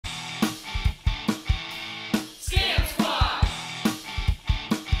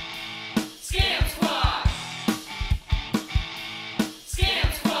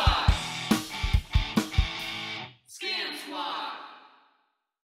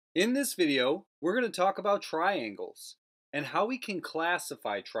In this video, we're going to talk about triangles and how we can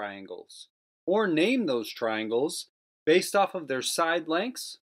classify triangles or name those triangles based off of their side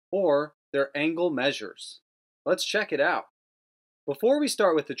lengths or their angle measures. Let's check it out. Before we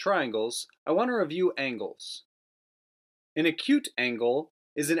start with the triangles, I want to review angles. An acute angle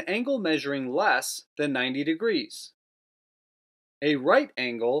is an angle measuring less than 90 degrees. A right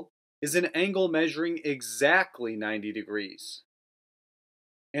angle is an angle measuring exactly 90 degrees.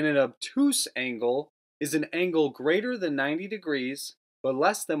 And an obtuse angle is an angle greater than 90 degrees but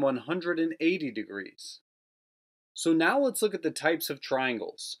less than 180 degrees. So now let's look at the types of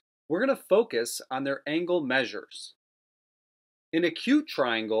triangles. We're going to focus on their angle measures. An acute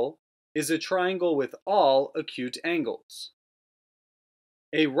triangle is a triangle with all acute angles.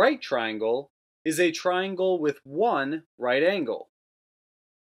 A right triangle is a triangle with one right angle.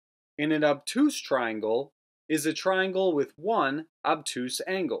 And an obtuse triangle is a triangle with one obtuse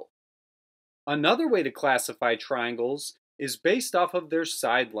angle. Another way to classify triangles is based off of their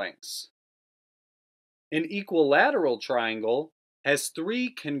side lengths. An equilateral triangle has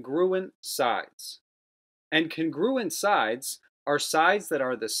three congruent sides. And congruent sides are sides that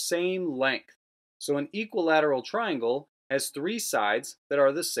are the same length. So an equilateral triangle has three sides that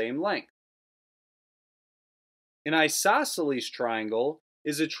are the same length. An isosceles triangle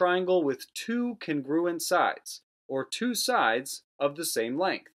is a triangle with two congruent sides, or two sides of the same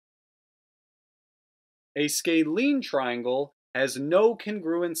length. A scalene triangle has no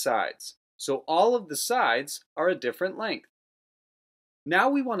congruent sides, so all of the sides are a different length. Now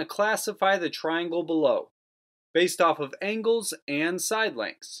we want to classify the triangle below, based off of angles and side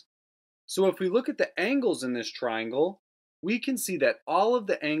lengths. So if we look at the angles in this triangle, we can see that all of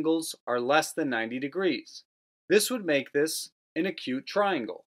the angles are less than 90 degrees. This would make this an acute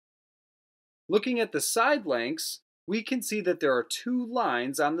triangle. Looking at the side lengths, we can see that there are two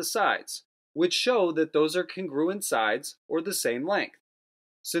lines on the sides, which show that those are congruent sides or the same length.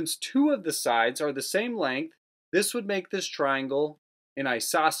 Since two of the sides are the same length, this would make this triangle an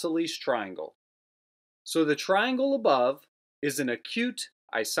isosceles triangle. So the triangle above is an acute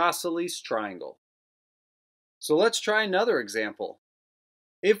isosceles triangle. So let's try another example.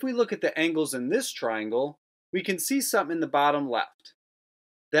 If we look at the angles in this triangle, we can see something in the bottom left.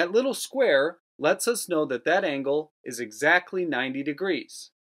 That little square lets us know that that angle is exactly 90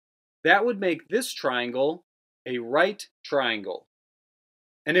 degrees. That would make this triangle a right triangle.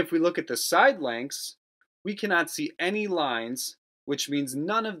 And if we look at the side lengths, we cannot see any lines, which means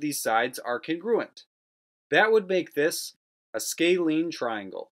none of these sides are congruent. That would make this a scalene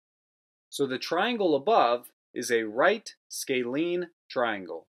triangle. So the triangle above is a right scalene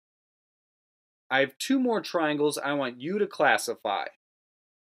triangle. I have two more triangles I want you to classify.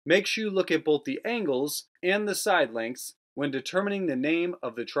 Make sure you look at both the angles and the side lengths when determining the name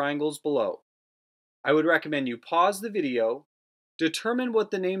of the triangles below. I would recommend you pause the video, determine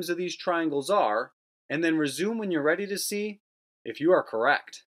what the names of these triangles are, and then resume when you're ready to see if you are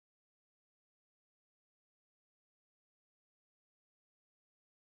correct.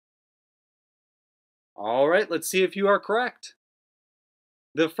 Alright, let's see if you are correct.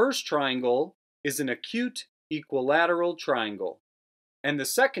 The first triangle is an acute equilateral triangle, and the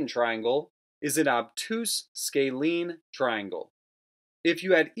second triangle is an obtuse scalene triangle. If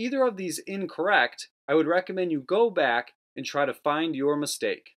you had either of these incorrect, I would recommend you go back and try to find your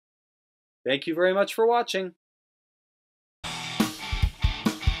mistake. Thank you very much for watching.